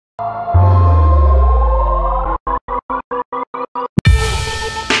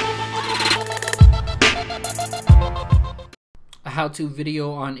A how-to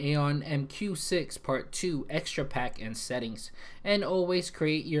video on Aeon MQ6 Part 2 Extrapack and settings, and always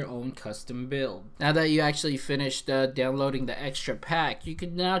create your own custom build. Now that you actually finished downloading the Extrapack, you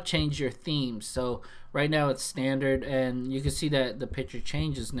can now change your themes. So right now it's standard, and you can see that the picture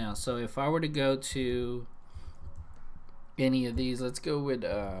changes now. So if I were to go to any of these, let's go with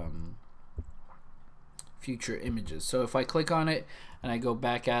future images. So if I click on it and I go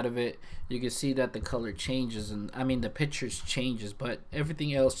back out of it, you can see that the color changes, and I mean the pictures changes, but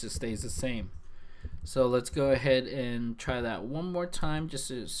everything else just stays the same. So let's go ahead and try that one more time just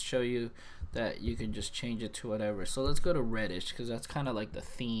to show you that you can just change it to whatever. So let's go to reddish, because that's kind of like the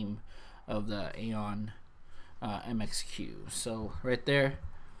theme of the Aeon MXQ. So right there,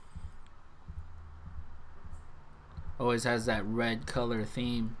 always has that red color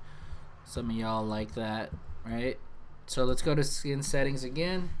theme. Some of y'all like that, right? So let's go to skin settings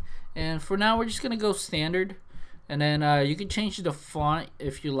again, and for now we're just gonna go standard, and then you can change the font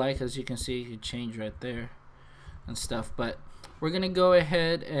if you like. As you can see, you can change right there and stuff, but we're gonna go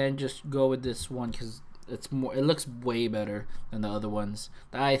ahead and just go with this one because it looks way better than the other ones,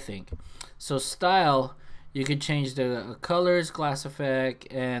 I think. So style, you can change the colors, glass effect,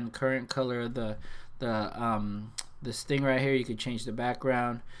 and current color of this thing right here. You can change the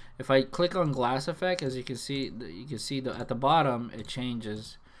background. If I click on glass effect, as you can see at the bottom it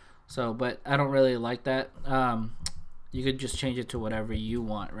changes. So, but I don't really like that. You could just change it to whatever you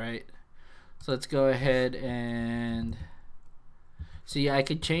want, right? So let's go ahead and see. I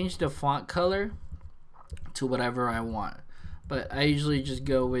could change the font color to whatever I want, but I usually just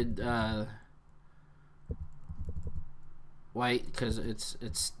go with white because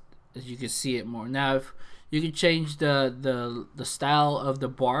it's you can see it more. Now if you can change the style of the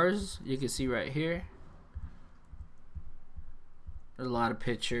bars, you can see right here. There's a lot of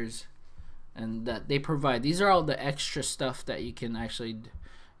pictures, and that they provide. These are all the extra stuff that you can actually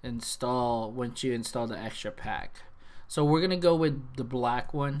install once you install the Extrapack. So we're gonna go with the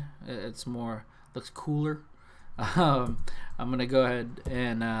black one. It's more, looks cooler. I'm gonna go ahead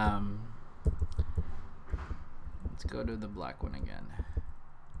and let's go to the black one again.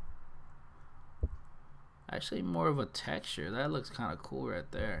 Actually, more of a texture. That looks kind of cool right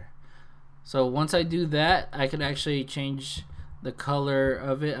there. So once I do that, I can actually change the color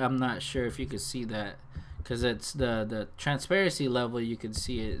of it. I'm not sure if you can see that because it's the transparency level. You can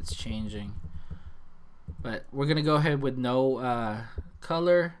see it's changing. But we're gonna go ahead with no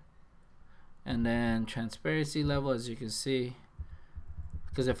color, and then transparency level, as you can see.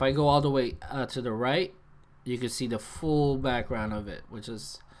 Because if I go all the way to the right, you can see the full background of it, which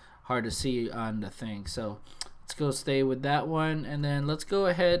is hard to see on the thing. So let's stay with that one, and then let's go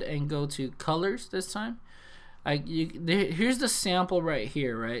ahead and go to colors this time. Here's the sample right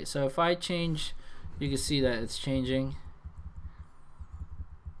here, right? So if I change, you can see that it's changing.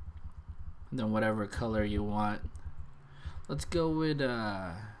 And then whatever color you want. Let's go with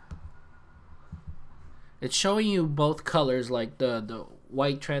it's showing you both colors, like the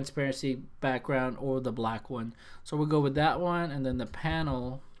white transparency background or the black one. So we'll go with that one, and then the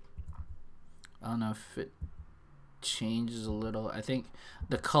panel, I don't know if it changes a little. I think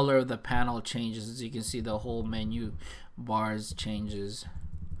the color of the panel changes. As you can see, the whole menu bars changes.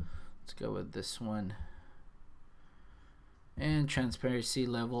 Let's go with this one. And transparency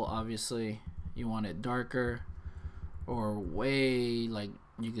level, obviously you want it darker or way, like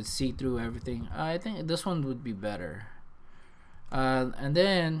you can see through everything. I think this one would be better. And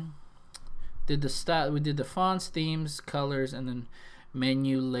then we did the fonts, themes, colors, and then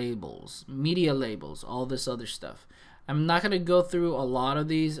menu labels, media labels, all this other stuff. I'm not going to go through a lot of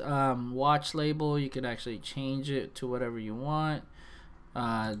these. Watch label, you can actually change it to whatever you want.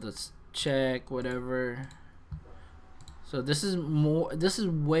 Let's check whatever. So this is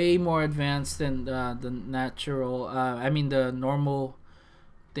way more advanced than the natural, I mean the normal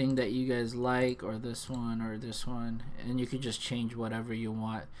thing that you guys like, or this one, and you can just change whatever you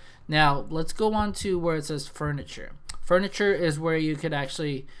want. Now let's go on to where it says furniture. Furniture is where you could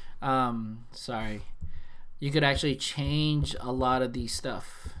actually you could actually change a lot of these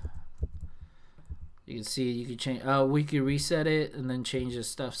stuff. You can see you could change, we could reset it and then change this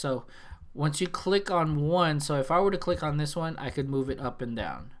stuff. So once you click on one, so if I were to click on this one, I could move it up and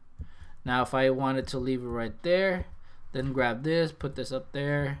down. Now if I wanted to leave it right there, then grab this, put this up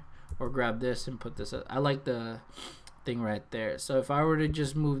there, or grab this and put this up. I like the thing right there. So if I were to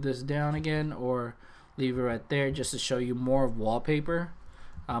just move this down again, or leave it right there just to show you more of wallpaper,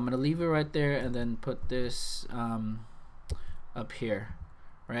 I'm gonna leave it right there and then put this up here,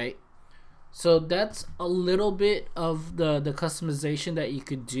 right? So that's a little bit of the customization that you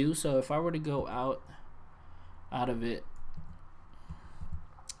could do. So if I were to go out of it,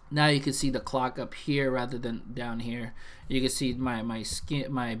 now you can see the clock up here rather than down here. You can see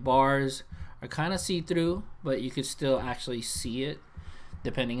my bars are kind of see-through, but you could still actually see it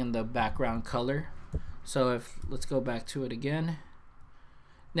depending on the background color. So let's go back to it again.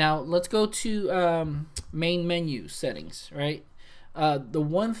 Now let's go to main menu settings, right? The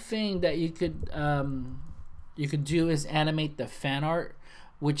one thing that you could do is animate the fan art,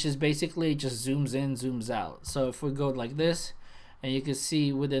 which is basically just zooms in, zooms out. So if we go like this, and you can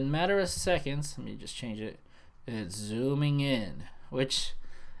see within a matter of seconds, let me just change it, it's zooming in, which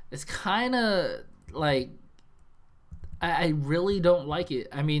is kind of like, I really don't like it.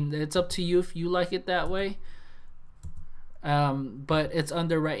 I mean, it's up to you if you like it that way. But it's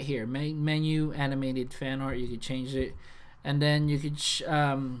under right here, main menu, animated fan art. You could change it, and then you could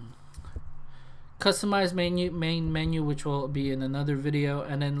customize main menu, which will be in another video.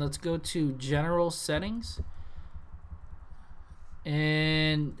 And then let's go to general settings.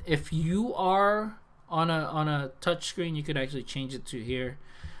 And if you are on a touch screen, you could actually change it to here,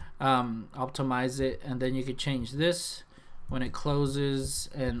 optimize it, and then you could change this when it closes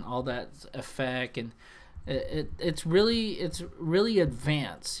and all that effect. And it's really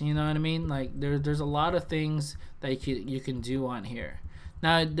advanced, you know what I mean? Like there's a lot of things that you can do on here.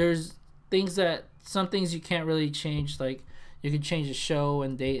 Now there's some things you can't really change, like you can change the show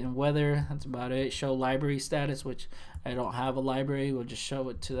and date and weather. That's about it. Show library status, which I don't have a library. We'll just show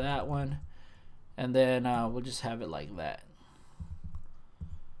it to that one, and then we'll just have it like that.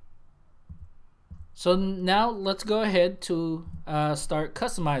 So now let's go ahead to start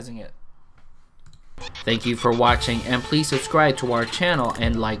customizing it. Thank you for watching, and please subscribe to our channel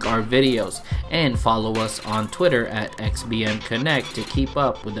and like our videos, and follow us on Twitter at XBMConnect to keep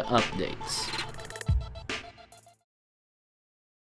up with the updates.